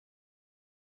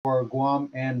for Guam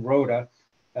and Rota.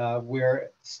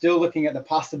 We're still looking at the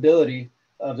possibility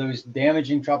of those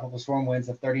damaging tropical storm winds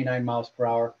of 39 miles per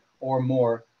hour or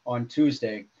more on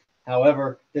Tuesday.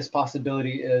 However, this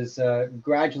possibility is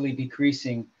gradually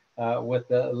decreasing with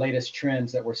the latest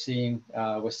trends that we're seeing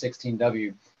with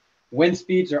 16W. Wind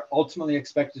speeds are ultimately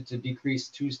expected to decrease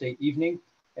Tuesday evening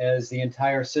as the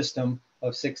entire system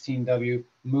of 16W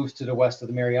moves to the west of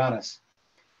the Marianas.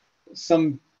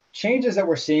 Some changes that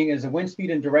we're seeing is the wind speed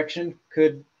and direction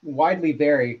could widely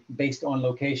vary based on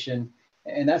location,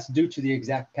 and that's due to the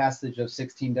exact passage of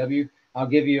 16W. I'll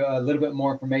give you a little bit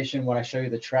more information when I show you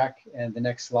the track and the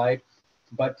next slide.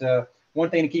 But one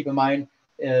thing to keep in mind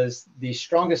is the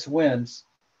strongest winds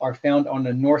are found on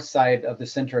the north side of the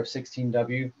center of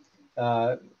 16W.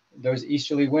 Those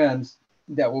easterly winds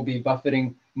that will be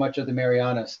buffeting much of the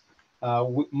Marianas.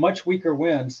 Much weaker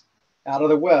winds out of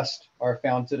the west are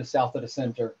found to the south of the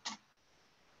center.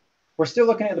 We're still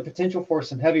looking at the potential for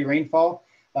some heavy rainfall.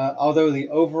 Although the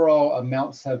overall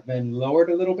amounts have been lowered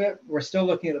a little bit, we're still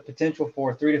looking at the potential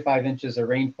for 3 to 5 inches of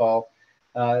rainfall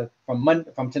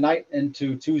from tonight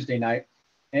into Tuesday night.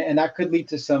 And that could lead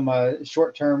to some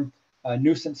short-term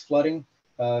nuisance flooding,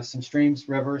 some streams,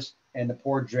 rivers, and the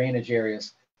poor drainage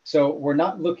areas. So we're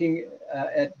not looking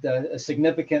at a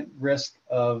significant risk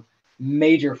of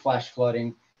major flash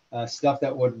flooding, stuff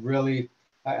that would really,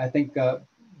 I think the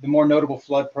more notable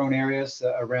flood-prone areas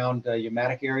around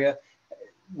Yamatic area,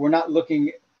 we're not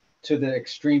looking to the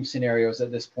extreme scenarios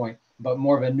at this point, but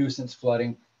more of a nuisance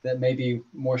flooding that may be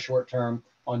more short-term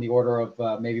on the order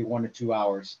of maybe 1 to 2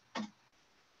 hours.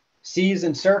 Seas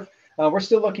and surf, we're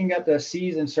still looking at the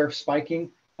seas and surf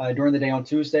spiking during the day on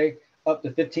Tuesday, up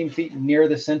to 15 feet near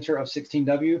the center of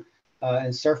 16W,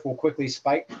 and surf will quickly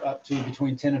spike up to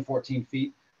between 10 and 14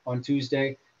 feet on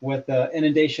Tuesday, with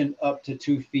inundation up to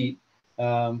 2 feet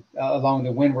along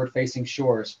the windward-facing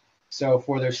shores. So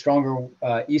for those stronger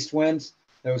east winds,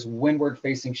 those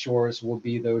windward-facing shores will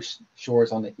be those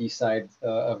shores on the east side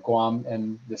of Guam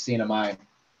and the CNMI.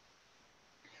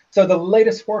 So the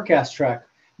latest forecast track.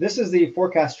 This is the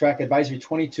forecast track advisory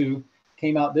 22,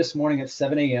 came out this morning at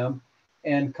 7 a.m.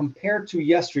 And compared to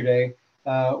yesterday,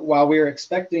 while we were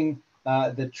expecting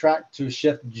the track to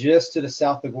shift just to the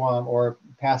south of Guam or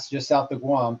pass just south of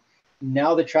Guam,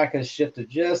 now the track has shifted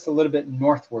just a little bit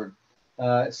northward.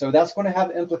 So that's going to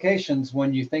have implications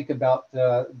when you think about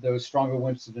those stronger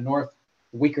winds to the north,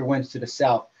 weaker winds to the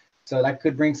south. So that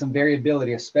could bring some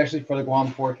variability, especially for the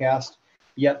Guam forecast.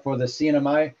 Yet for the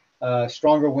CNMI,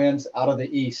 stronger winds out of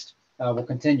the east will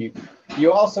continue.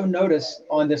 You'll also notice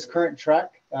on this current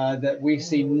track that we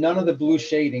see none of the blue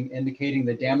shading indicating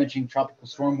the damaging tropical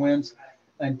storm winds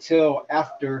until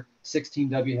after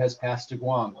 16W has passed to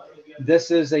Guam.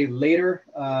 This is a later,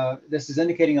 this is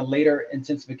indicating a later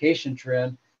intensification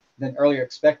trend than earlier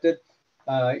expected.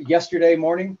 Yesterday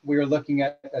morning, we were looking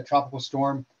at a tropical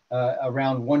storm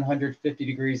around 150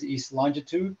 degrees east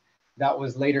longitude. That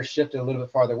was later shifted a little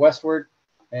bit farther westward,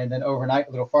 and then overnight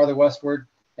a little farther westward.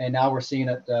 And now we're seeing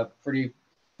it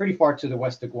pretty far to the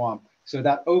west of Guam. So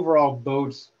that overall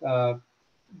bodes,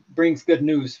 brings good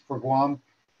news for Guam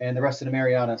and the rest of the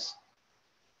Marianas.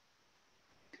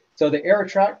 So the air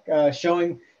track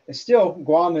showing still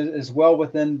Guam is well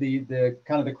within the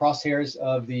kind of the crosshairs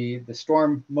of the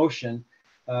storm motion,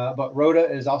 but Rota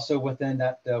is also within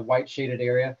that white shaded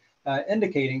area,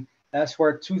 indicating that's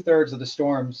where 2/3 of the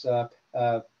storms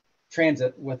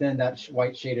transit within that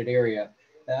white shaded area.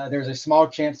 There's a small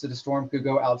chance that the storm could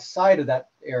go outside of that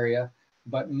area,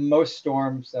 but most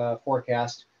storms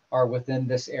forecast are within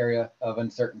this area of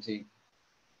uncertainty.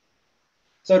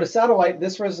 So the satellite,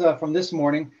 this was from this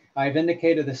morning. I've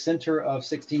indicated the center of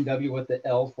 16W with the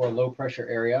L for a low pressure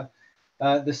area.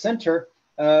 The center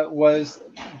was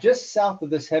just south of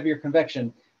this heavier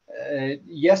convection.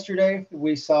 Yesterday,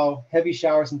 we saw heavy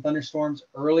showers and thunderstorms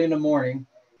early in the morning,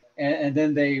 and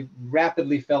then they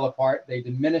rapidly fell apart. They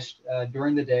diminished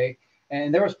during the day,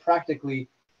 and there was practically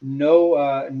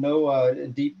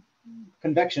no deep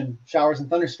convection showers and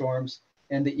thunderstorms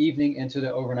in the evening into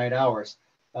the overnight hours.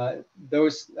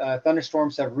 Those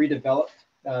thunderstorms have redeveloped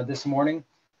this morning,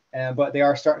 but they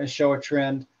are starting to show a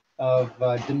trend of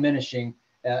diminishing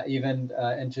even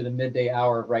into the midday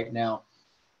hour right now.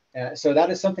 So that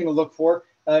is something to look for.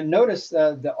 Notice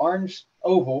the orange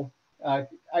oval.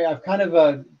 I've kind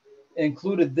of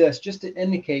included this just to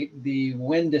indicate the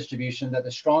wind distribution, that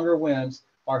the stronger winds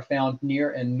are found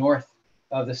near and north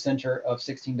of the center of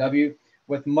 16W,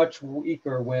 with much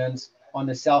weaker winds on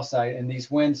the south side. And these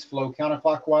winds flow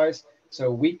counterclockwise,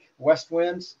 so weak west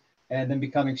winds, and then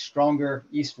becoming stronger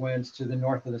east winds to the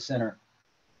north of the center.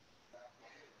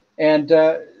 And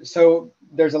so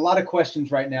there's a lot of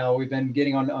questions right now we've been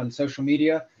getting on social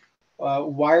media.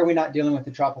 Why are we not dealing with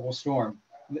the tropical storm?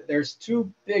 There's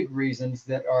two big reasons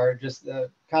that are just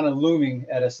kind of looming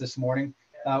at us this morning.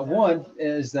 One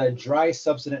is the dry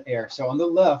subsidence air. So on the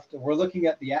left, we're looking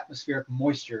at the atmospheric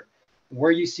moisture.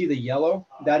 Where you see the yellow,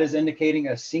 that is indicating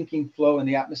a sinking flow in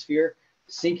the atmosphere.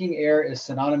 Sinking air is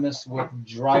synonymous with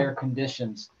drier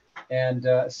conditions. And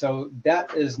so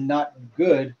that is not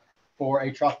good for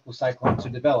a tropical cyclone to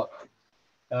develop.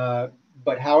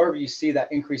 But however, you see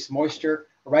that increased moisture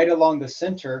right along the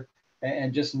center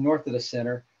and just north of the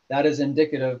center, that is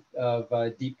indicative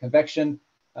of deep convection,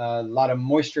 a lot of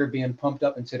moisture being pumped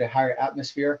up into the higher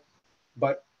atmosphere,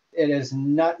 but it is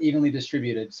not evenly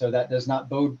distributed. So that does not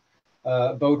bode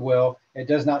well. It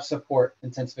does not support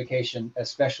intensification,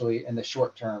 especially in the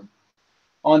short term.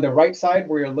 On the right side,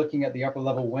 where you're looking at the upper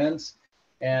level winds,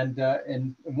 and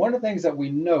one of the things that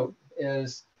we note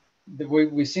is that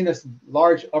we've seen this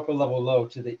large upper level low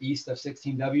to the east of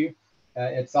 16W.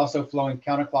 It's also flowing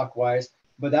counterclockwise,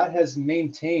 but that has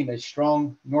maintained a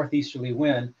strong northeasterly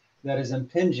wind that is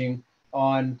impinging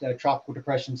on Tropical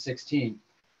Depression 16.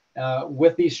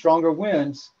 With these stronger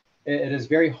winds, it is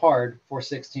very hard for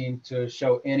 16 to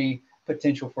show any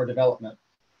potential for development.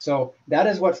 So that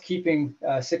is what's keeping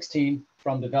 16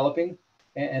 from developing.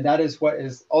 And that is what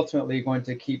is ultimately going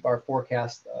to keep our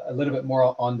forecast a little bit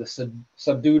more on the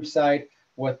subdued side,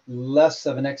 with less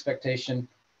of an expectation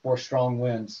for strong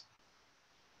winds.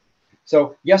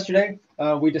 So yesterday,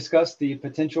 we discussed the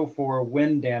potential for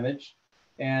wind damage.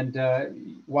 And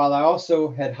while I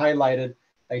also had highlighted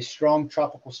a strong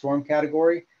tropical storm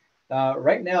category,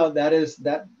 right now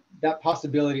that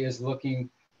possibility is looking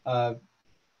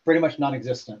pretty much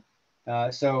non-existent.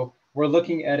 So we're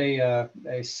looking at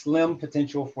a slim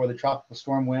potential for the tropical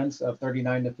storm winds of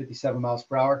 39 to 57 miles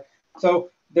per hour. So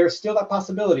there's still that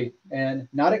possibility, and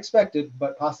not expected,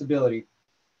 but possibility.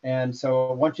 And so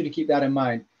I want you to keep that in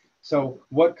mind. So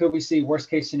what could we see worst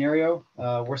case scenario?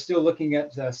 We're still looking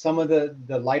at some of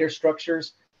the lighter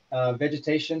structures.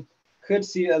 Vegetation could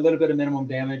see a little bit of minimum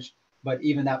damage, but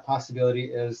even that possibility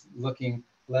is looking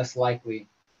less likely.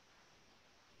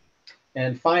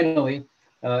 And finally,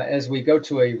 as we go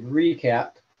to a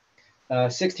recap,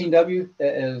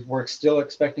 16W, we're still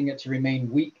expecting it to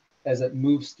remain weak as it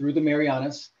moves through the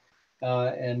Marianas.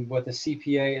 And what the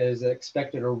CPA is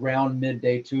expected around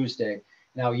midday Tuesday.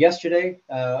 Now, yesterday,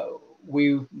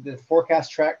 the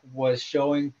forecast track was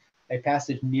showing a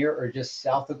passage near or just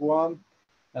south of Guam.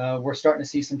 We're starting to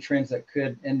see some trends that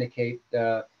could indicate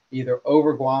either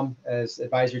over Guam, as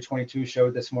Advisory 22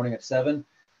 showed this morning at 7,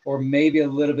 or maybe a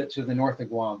little bit to the north of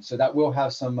Guam. So that will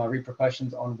have some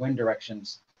repercussions on wind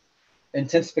directions.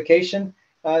 Intensification,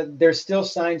 there's still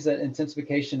signs that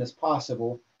intensification is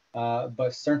possible,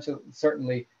 but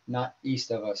certainly not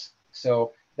east of us.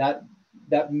 So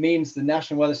that means the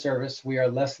National Weather Service, we are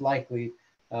less likely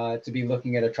to be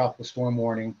looking at a tropical storm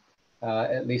warning,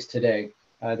 at least today.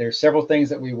 There's several things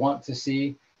that we want to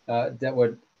see that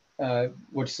would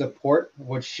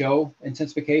show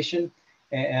intensification,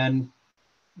 and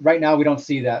right now we don't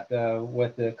see that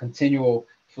with the continual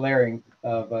flaring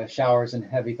of showers and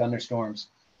heavy thunderstorms.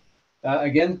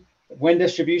 Again, wind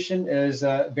distribution is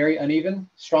very uneven.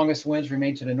 Strongest winds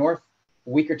remain to the north,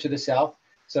 weaker to the south.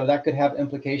 So that could have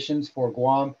implications for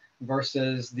Guam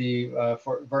versus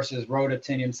versus Rota,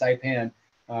 Tinian, Saipan,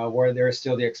 where there is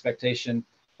still the expectation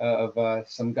of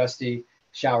some gusty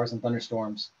showers and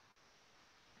thunderstorms.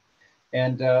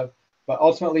 And but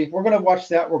ultimately, we're going to watch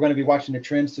that. We're going to be watching the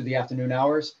trends through the afternoon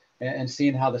hours and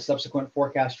seeing how the subsequent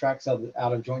forecast tracks out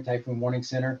of Joint Typhoon Warning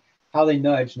Center, how they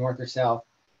nudge north or south,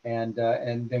 and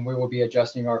then we will be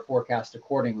adjusting our forecast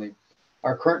accordingly.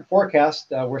 Our current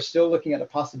forecast, we're still looking at a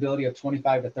possibility of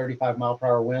 25 to 35 mile per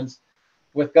hour winds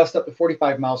with gusts up to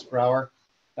 45 miles per hour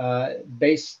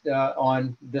based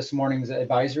on this morning's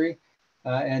advisory.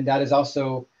 And that is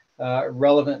also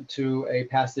relevant to a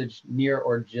passage near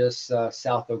or just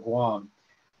south of Guam.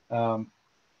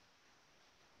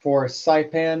 For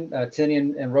Saipan,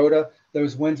 Tinian, and Rota,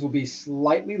 those winds will be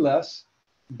slightly less,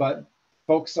 but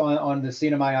folks on the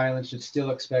Sinai Islands should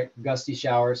still expect gusty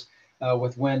showers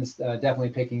with winds definitely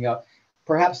picking up.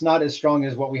 Perhaps not as strong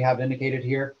as what we have indicated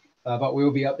here, but we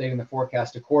will be updating the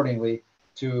forecast accordingly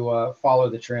to follow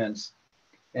the trends.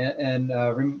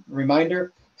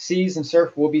 Reminder, seas and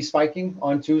surf will be spiking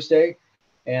on Tuesday,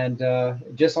 and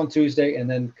just on Tuesday, and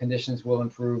then conditions will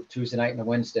improve Tuesday night and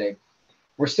Wednesday.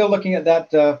 We're still looking at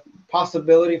that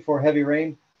possibility for heavy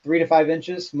rain, 3 to 5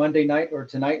 inches Monday night or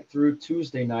tonight through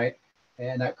Tuesday night,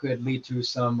 and that could lead to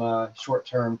some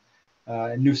short-term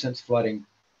nuisance flooding.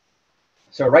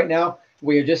 So right now,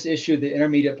 We have just issued the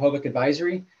intermediate public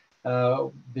advisory.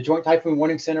 The Joint Typhoon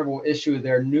Warning Center will issue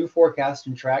their new forecast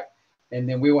and track, and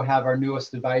then we will have our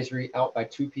newest advisory out by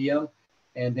 2 p.m.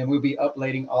 And then we'll be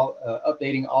updating all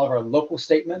of our local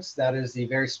statements. That is the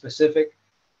very specific,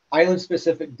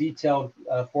 island-specific, detailed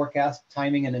forecast,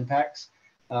 timing, and impacts.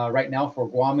 Right now for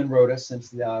Guam and Rota,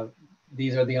 since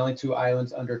these are the only two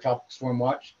islands under tropical storm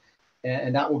watch,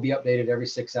 and that will be updated every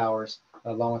 6 hours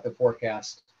along with the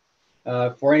forecast.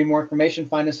 For any more information,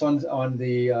 find us on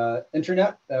the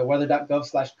internet,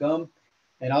 weather.gov/gum,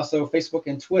 and also Facebook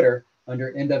and Twitter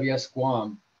under NWS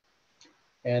Guam.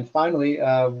 And finally,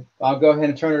 I'll go ahead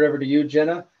and turn it over to you,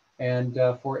 Jenna, and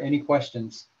for any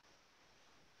questions.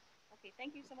 Okay,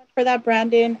 thank you so much for that,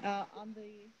 Brandon. On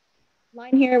the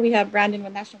line here, we have Brandon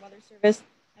with National Weather Service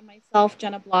and myself,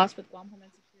 Jenna Bloss with Guam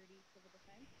Homeland Security Civil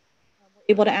Defense. We're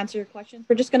able to answer your questions.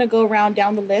 We're just going to go around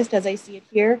down the list as I see it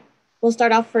here. We'll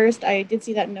start off first. I did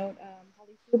see that note,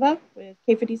 Holly Suba with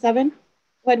K57. Go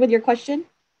ahead with your question.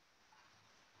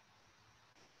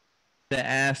 To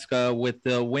ask, with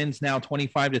the winds now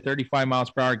 25 to 35 miles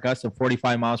per hour, gusts of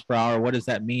 45 miles per hour, what does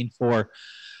that mean for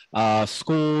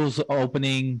schools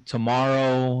opening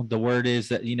tomorrow? The word is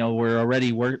that,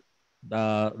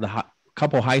 the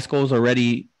couple high schools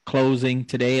already closing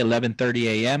today, 11:30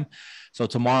 a.m. So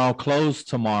close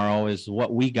tomorrow is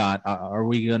what we got. Are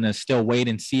we going to still wait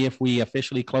and see if we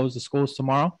officially close the schools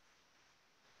tomorrow?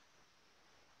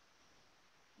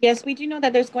 Yes, we do know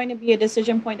that there's going to be a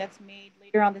decision point that's made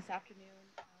later on this afternoon.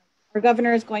 Our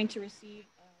governor is going to receive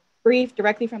a brief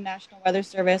directly from National Weather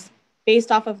Service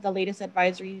based off of the latest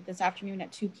advisory this afternoon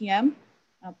at 2 p.m.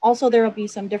 Also, there will be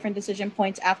some different decision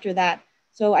points after that.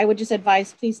 So I would just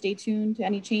advise, please stay tuned to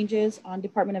any changes on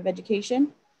Department of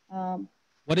Education.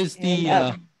 What is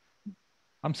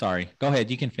I'm sorry. Go ahead.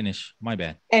 You can finish. My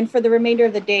bad. And for the remainder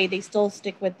of the day, they still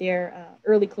stick with their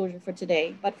early closure for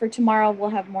today. But for tomorrow, we'll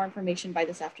have more information by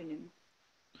this afternoon.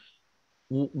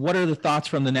 What are the thoughts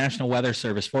from the National Weather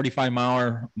Service? 45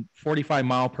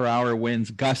 mile per hour winds,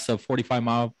 gusts of 45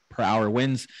 mile per hour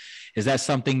winds. Is that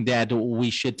something that we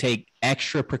should take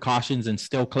extra precautions and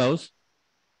still close?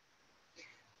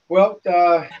 Well,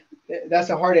 that's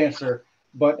a hard answer.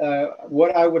 But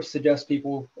what I would suggest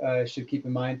people should keep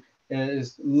in mind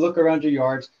is look around your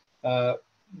yards.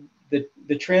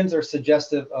 The trends are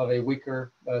suggestive of a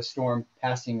weaker storm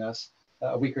passing us,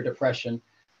 a weaker depression.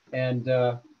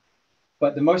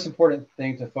 But the most important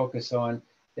thing to focus on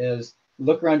is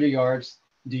look around your yards.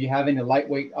 Do you have any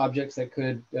lightweight objects that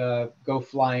could go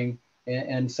flying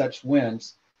in such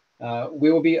winds?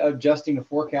 We will be adjusting the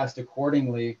forecast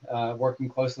accordingly, working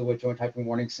closely with Joint Typhoon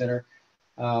Warning Center,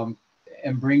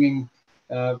 and bringing.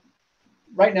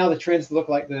 Right now, the trends look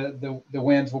like the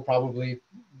winds will probably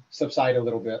subside a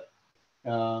little bit,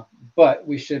 but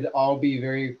we should all be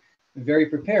very, very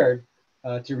prepared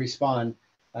to respond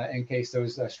in case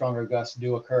those stronger gusts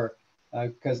do occur.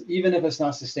 Because even if it's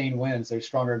not sustained winds, those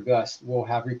stronger gusts will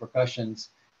have repercussions,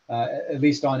 at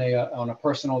least on a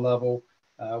personal level,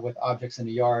 with objects in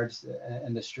the yards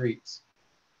and the streets.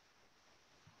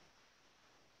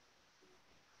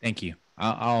 Thank you.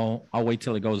 I'll wait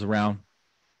till it goes around.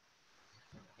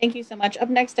 Thank you so much. Up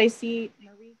next, I see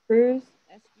Marie Cruz,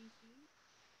 SGC.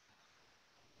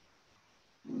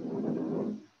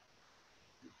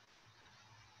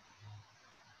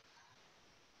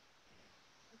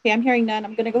 Okay, I'm hearing none.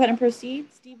 I'm going to go ahead and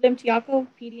proceed. Steve Limtiaco,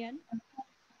 PDN.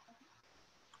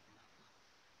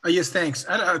 Yes, thanks.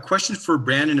 I had a question for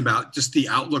Brandon about just the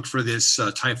outlook for this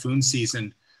typhoon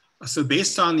season. So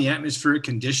based on the atmospheric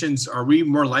conditions, are we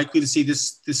more likely to see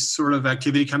this sort of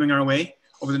activity coming our way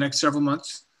over the next several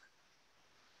months?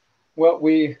 Well,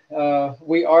 we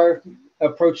are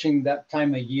approaching that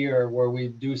time of year where we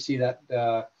do see that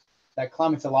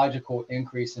climatological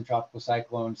increase in tropical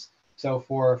cyclones. So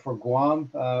for Guam,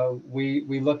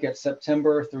 we look at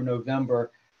September through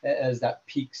November as that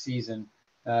peak season.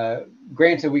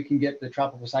 Granted, we can get the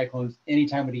tropical cyclones any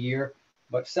time of the year,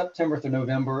 but September through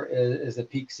November is the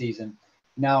peak season.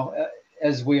 Now,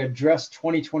 as we address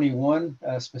 2021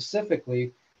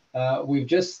 specifically, we've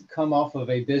just come off of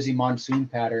a busy monsoon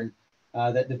pattern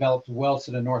that developed well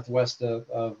to the northwest of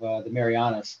the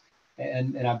Marianas.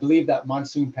 And I believe that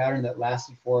monsoon pattern that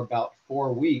lasted for about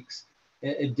 4 weeks,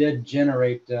 it did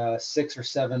generate 6 or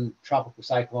 7 tropical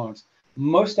cyclones.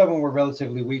 Most of them were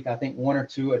relatively weak. I think 1 or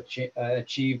 2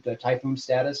 achieved typhoon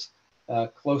status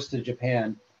close to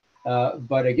Japan.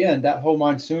 But again, that whole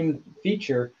monsoon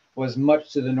feature was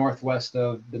much to the northwest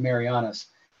of the Marianas.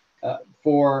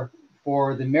 For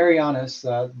the Marianas,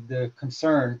 the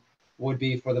concern would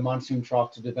be for the monsoon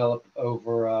trough to develop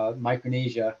over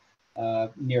Micronesia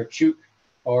near Chuuk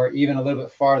or even a little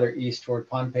bit farther east toward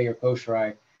Pohnpei or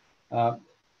Koshrai.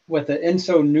 With the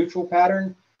INSO neutral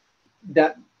pattern,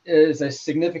 that is a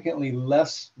significantly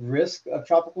less risk of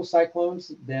tropical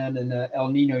cyclones than in an El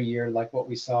Nino year like what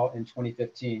we saw in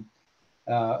 2015.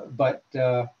 But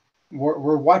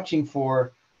we're watching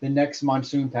for the next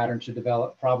monsoon pattern to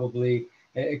develop. Probably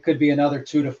it could be another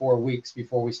 2 to 4 weeks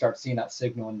before we start seeing that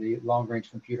signal in the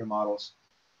long-range computer models.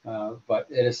 But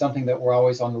it is something that we're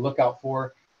always on the lookout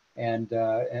for, and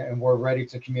we're ready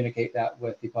to communicate that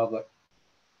with the public.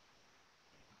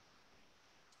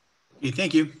 Okay,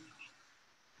 thank you.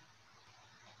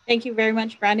 Thank you very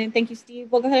much, Brandon. Thank you,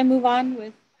 Steve. We'll go ahead and move on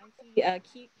with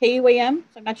KUAM.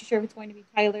 So I'm not too sure if it's going to be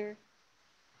Tyler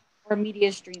or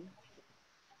Media Stream.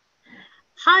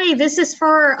 Hi, this is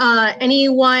for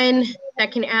anyone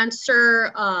that can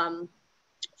answer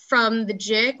from the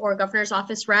JIC or Governor's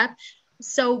Office rep.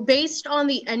 So based on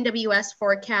the NWS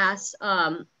forecast,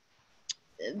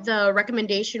 the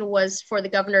recommendation was for the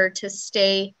governor to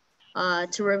stay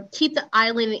keep the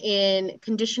island in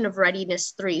condition of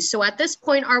readiness 3. So at this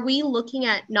point, are we looking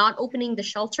at not opening the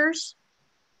shelters?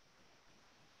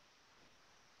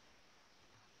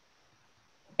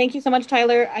 Thank you so much,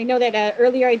 Tyler. I know that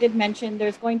earlier I did mention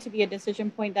there's going to be a decision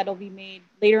point that'll be made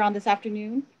later on this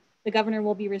afternoon. The governor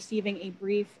will be receiving a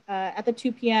brief at the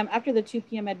 2 p.m. after the 2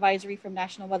 p.m. advisory from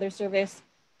National Weather Service.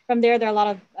 From there are a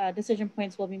lot of decision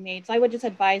points will be made. So I would just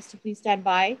advise to please stand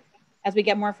by as we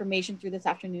get more information through this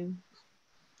afternoon.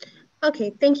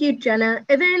 Okay, thank you, Jenna.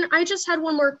 And then I just had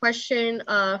one more question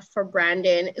for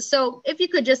Brandon. So if you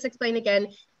could just explain again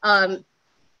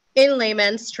in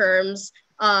layman's terms,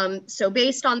 so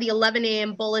based on the 11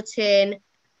 a.m. bulletin,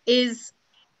 is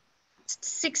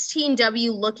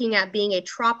 16W looking at being a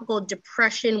tropical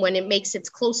depression when it makes its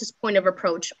closest point of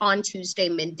approach on Tuesday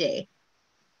midday?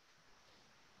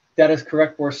 That is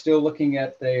correct. We're still looking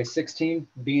at the 16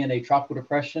 being a tropical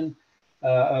depression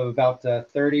of about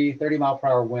 30 mile per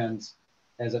hour winds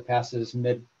as it passes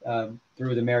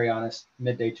through the Marianas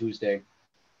midday Tuesday.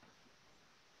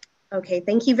 Okay,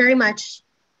 thank you very much.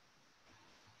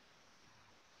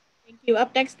 Thank you.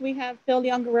 Up next, we have Phil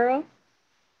Leon Guerrero.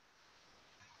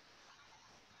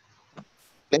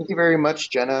 Thank you very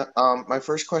much, Jenna. My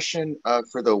first question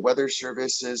for the Weather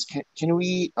Service is, can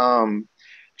we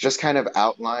just kind of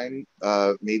outline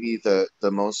maybe the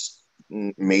most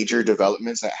major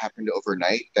developments that happened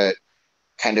overnight that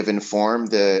kind of inform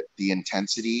the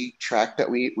intensity track that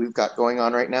we've got going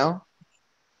on right now?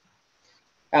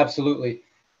 Absolutely.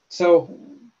 So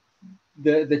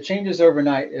the changes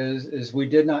overnight is we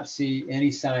did not see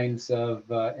any signs of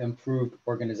improved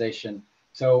organization.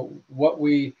 So what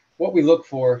we look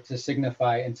for to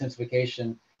signify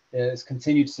intensification is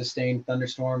continued sustained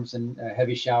thunderstorms and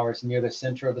heavy showers near the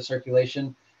center of the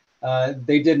circulation.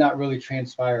 They did not really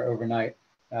transpire overnight.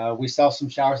 We saw some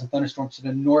showers and thunderstorms to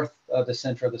the north of the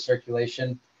center of the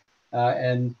circulation,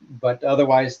 but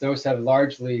otherwise those have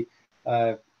largely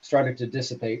started to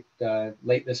dissipate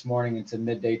late this morning into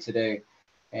midday today.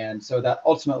 And so that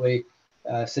ultimately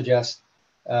suggests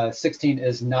 16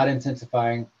 is not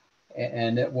intensifying,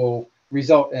 and it will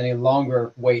result in a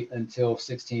longer wait until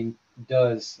 16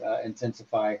 does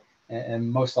intensify, and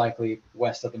most likely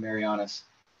west of the Marianas.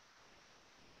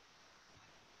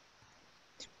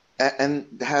 And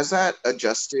has that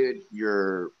adjusted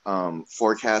your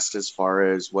forecast as far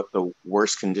as what the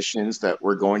worst conditions that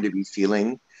we're going to be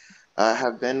feeling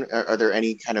have been? Are there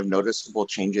any kind of noticeable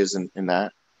changes in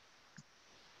that?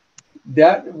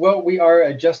 Well, we are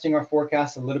adjusting our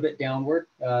forecast a little bit downward.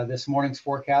 This morning's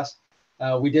forecast,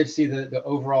 we did see the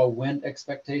overall wind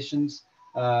expectations.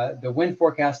 The wind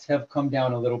forecasts have come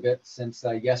down a little bit since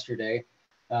yesterday,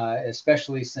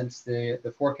 especially since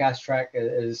the forecast track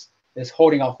is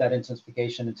holding off that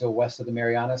intensification until west of the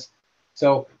Marianas.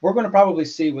 So we're going to probably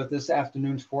see with this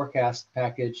afternoon's forecast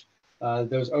package,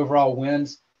 those overall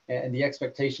winds and the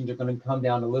expectations are going to come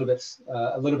down a little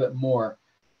bit more.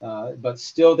 But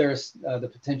still, there's the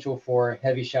potential for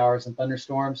heavy showers and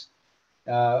thunderstorms,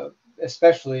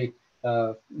 especially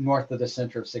north of the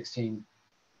center of 16.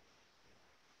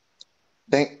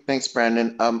 Thanks,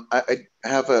 Brandon. I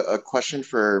have a question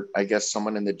for, I guess,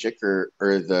 someone in the JIC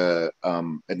or the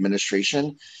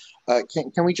administration.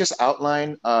 Can we just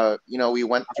outline, we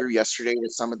went through yesterday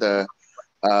with some of the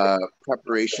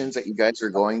preparations that you guys are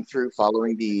going through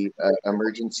following the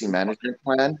emergency management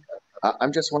plan.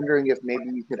 I'm just wondering if maybe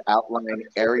you could outline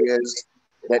areas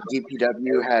that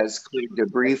DPW has cleared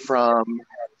debris from,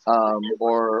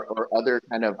 or other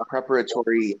kind of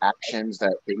preparatory actions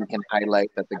that you can highlight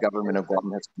that the government of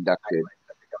Guam has conducted.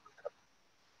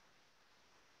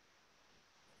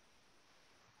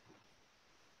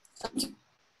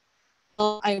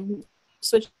 I'm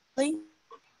switching.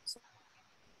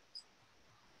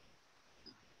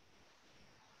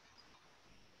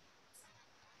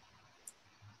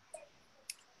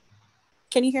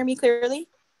 Can you hear me clearly?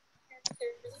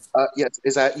 Yes,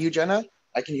 is that you, Jenna?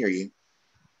 I can hear you.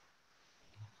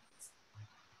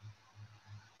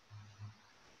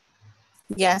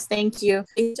 Yes, thank you.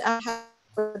 I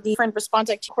have different response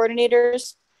activity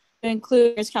coordinators to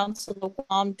include Mayor's Council of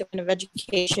Guam, Department of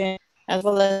Education, as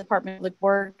well as Department of Public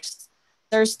Works.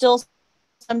 There's still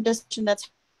some discussion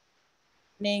that's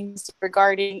happening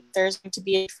regarding there's going to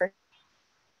be for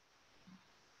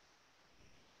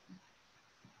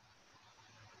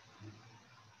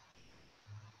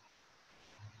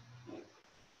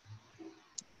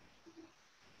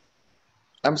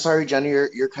I'm sorry, Jenna,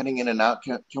 you're cutting in and out.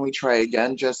 Can we try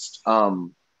again? Just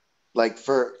like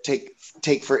for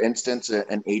take for instance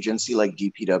an agency like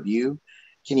DPW.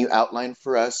 Can you outline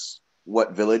for us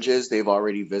what villages they've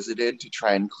already visited to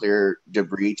try and clear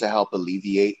debris to help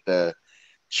alleviate the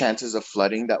chances of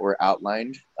flooding that were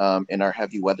outlined in our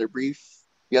heavy weather brief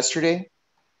yesterday?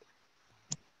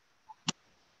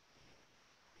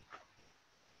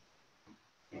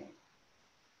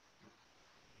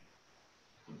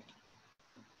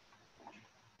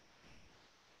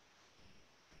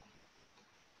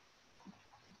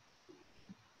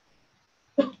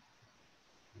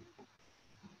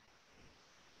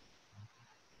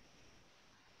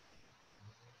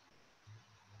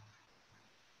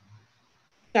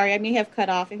 sorry, I may have cut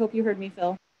off. I hope you heard me,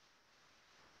 Phil.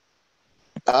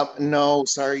 No,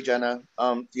 sorry, Jenna.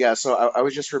 Yeah, so I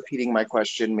was just repeating my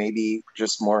question, maybe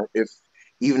just more if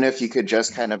even if you could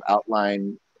just kind of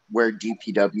outline where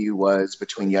DPW was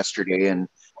between yesterday and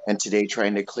today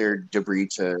trying to clear debris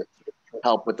to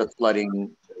help with the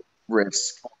flooding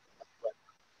risk.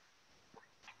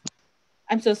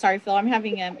 I'm so sorry, Phil. I'm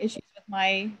having issues with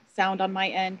my sound on my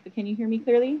end, but can you hear me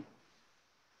clearly?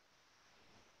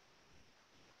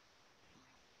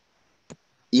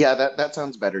 Yeah, that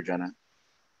sounds better, Jenna.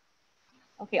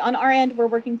 Okay, on our end, we're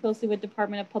working closely with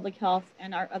Department of Public Health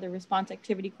and our other response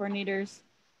activity coordinators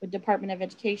with Department of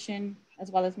Education, as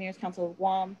well as Mayor's Council of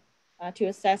Guam, to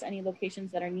assess any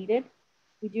locations that are needed.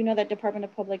 We do know that Department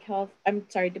of Public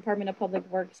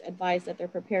Works advised that they're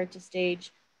prepared to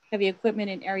stage heavy equipment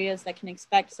in areas that can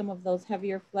expect some of those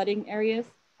heavier flooding areas.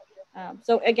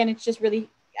 So again, it's just really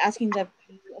asking the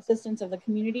assistance of the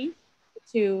community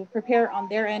to prepare on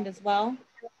their end as well.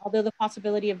 Although the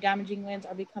possibility of damaging winds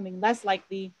are becoming less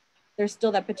likely, there's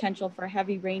still that potential for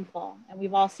heavy rainfall. And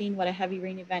we've all seen what a heavy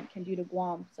rain event can do to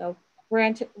Guam. So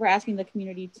we're asking the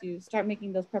community to start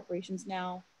making those preparations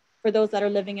now for those that are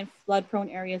living in flood prone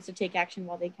areas to take action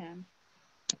while they can.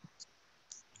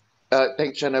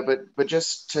 Thanks, Jenna. But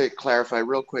just to clarify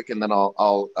real quick, and then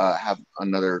I'll have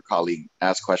another colleague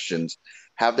ask questions.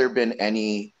 Have there been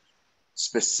any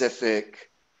specific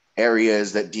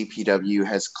areas that DPW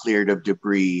has cleared of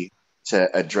debris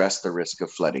to address the risk of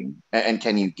flooding? And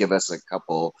can you give us a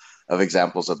couple of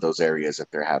examples of those areas if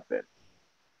there have been?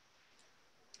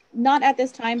 Not at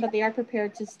this time, but they are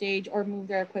prepared to stage or move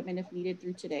their equipment if needed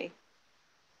through today.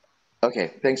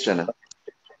 Okay, thanks, Jenna.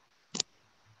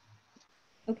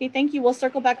 Okay, thank you. We'll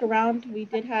circle back around. We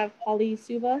did have Holly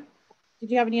Suva.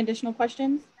 Did you have any additional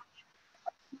questions?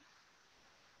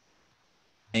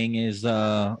 Thing is,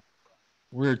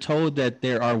 we're told that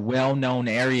there are well-known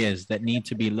areas that need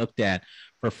to be looked at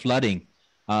for flooding.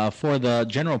 For the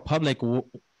general public,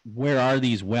 where are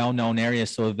these well-known areas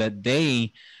so that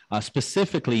they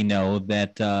specifically know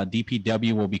that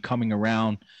DPW will be coming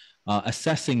around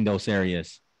assessing those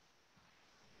areas?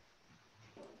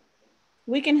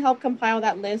 We can help compile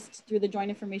that list through the Joint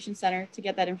Information Center to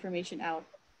get that information out.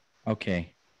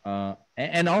 Okay.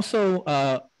 And also,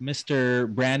 Mr.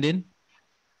 Brandon,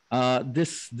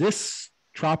 this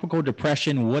tropical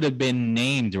depression would have been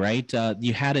named, right?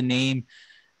 You had a name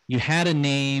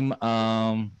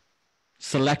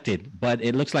selected, but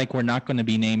it looks like we're not going to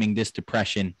be naming this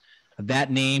depression.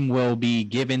 That name will be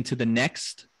given to the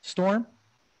next storm?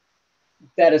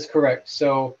 That is correct.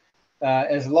 So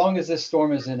as long as this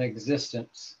storm is in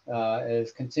existence,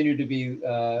 is continued to be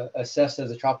assessed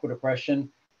as a tropical depression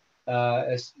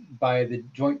by the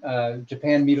Joint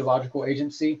Japan Meteorological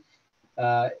Agency,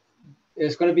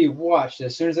 it's going to be watched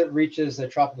as soon as it reaches a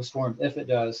tropical storm. If it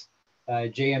does,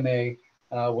 JMA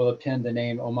will append the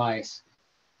name OMICE.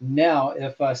 Now,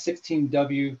 if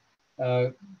 16W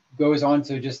goes on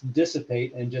to just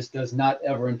dissipate and just does not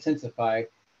ever intensify,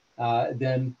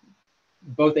 then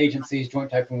both agencies,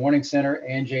 Joint Typhoon Warning Center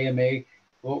and JMA,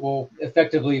 will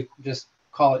effectively just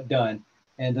call it done.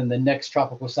 And then the next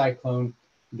tropical cyclone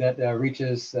that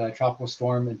reaches tropical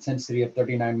storm intensity of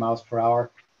 39 miles per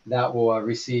hour, that will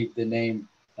receive the name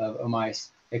of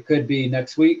OMICE. It could be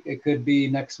next week, it could be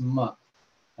next month.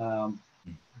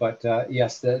 But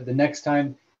yes, the next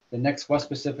time the next West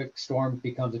Pacific storm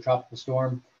becomes a tropical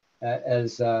storm,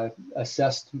 as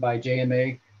assessed by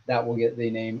JMA, that will get the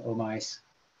name OMICE.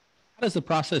 How does the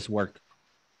process work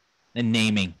in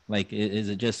naming? Like, is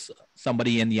it just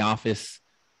somebody in the office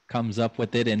comes up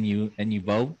with it and you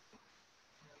vote?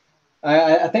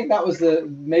 I think that was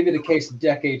maybe the case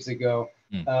decades ago,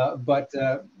 but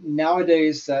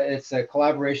nowadays it's a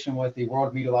collaboration with the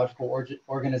World Meteorological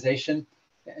Organization,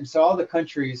 and so all the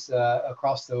countries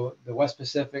across the West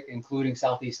Pacific, including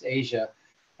Southeast Asia,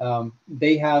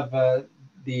 they have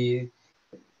the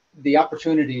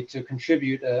opportunity to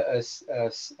contribute a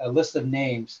list of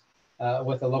names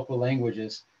with the local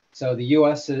languages. So the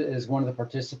U.S. is one of the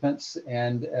participants,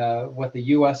 and with the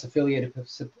U.S. affiliated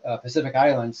Pacific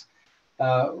Islands,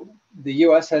 the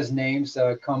U.S. has names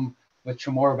come with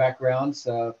Chamorro backgrounds,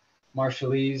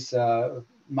 Marshallese,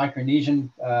 Micronesian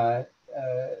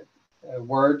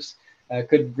words,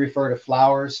 could refer to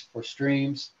flowers for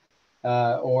streams,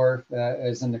 or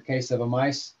as in the case of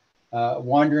OMICE,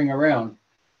 wandering around.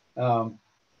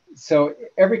 So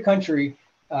every country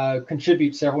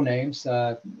contributes several names.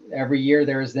 Every year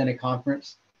there is then a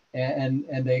conference, and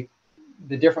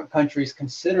the different countries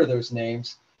consider those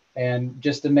names, and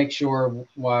just to make sure,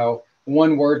 while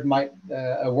a word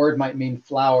might mean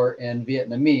flower in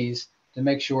Vietnamese, to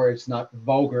make sure it's not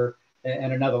vulgar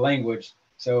in another language.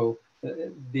 So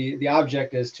the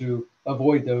object is to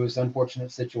avoid those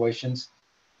unfortunate situations.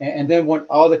 And then when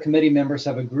all the committee members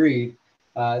have agreed,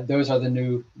 those are the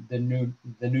new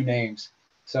names.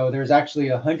 So there's actually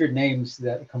 100 names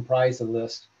that comprise the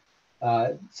list.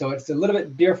 So it's a little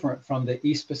bit different from the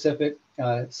East Pacific,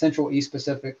 Central East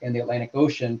Pacific, and the Atlantic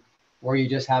Ocean, where you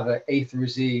just have an A through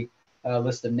Z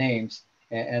list of names,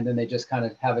 and then they just kind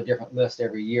of have a different list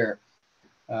every year.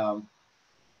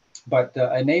 But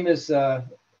a name is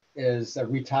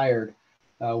retired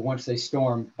once a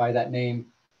storm by that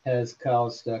name has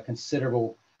caused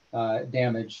considerable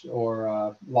damage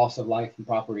or loss of life and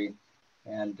property,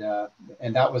 and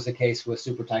that was the case with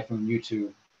Super Typhoon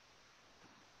Yutu.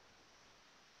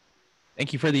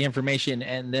 Thank you for the information.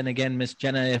 And then again, Ms.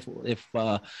 Jenna, if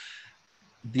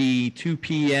the 2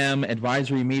 p.m.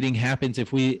 advisory meeting happens,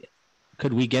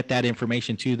 could we get that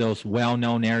information to those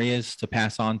well-known areas to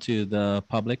pass on to the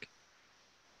public?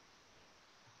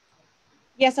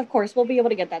 Yes, of course. We'll be able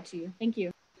to get that to you. Thank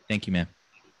you. Thank you, ma'am.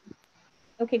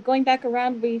 Okay, going back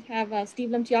around, we have Steve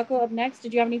Limtiaco up next.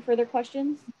 Did you have any further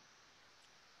questions?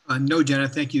 No, Jenna,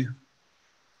 thank you.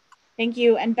 Thank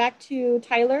you. And back to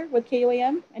Tyler with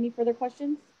KUAM. Any further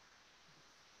questions?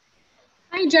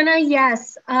 Hi, Jenna.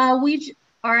 Yes,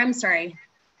 I'm sorry.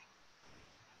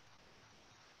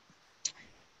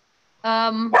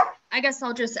 I guess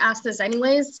I'll just ask this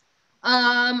anyways.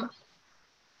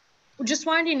 Just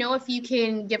wanted to know if you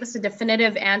can give us a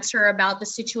definitive answer about the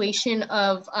situation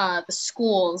of the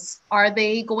schools. Are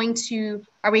we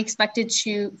expected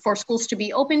for schools to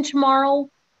be open tomorrow?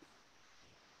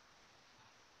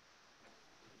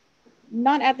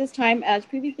 Not at this time. As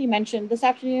previously mentioned, this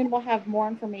afternoon we'll have more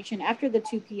information after the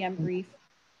 2 p.m. brief.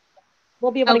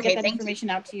 We'll be able to get that information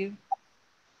out to you.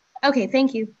 Okay,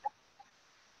 thank you.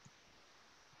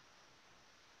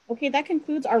 Okay, that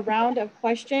concludes our round of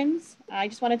questions. I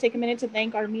just want to take a minute to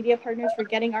thank our media partners for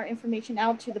getting our information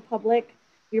out to the public.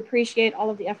 We appreciate all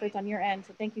of the efforts on your end,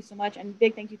 so thank you so much. And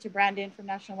big thank you to Brandon from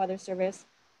National Weather Service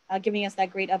giving us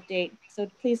that great update. So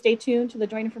please stay tuned to the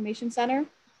Joint Information Center.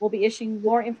 We'll be issuing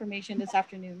more information this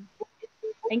afternoon.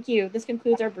 Thank you. This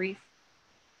concludes our brief.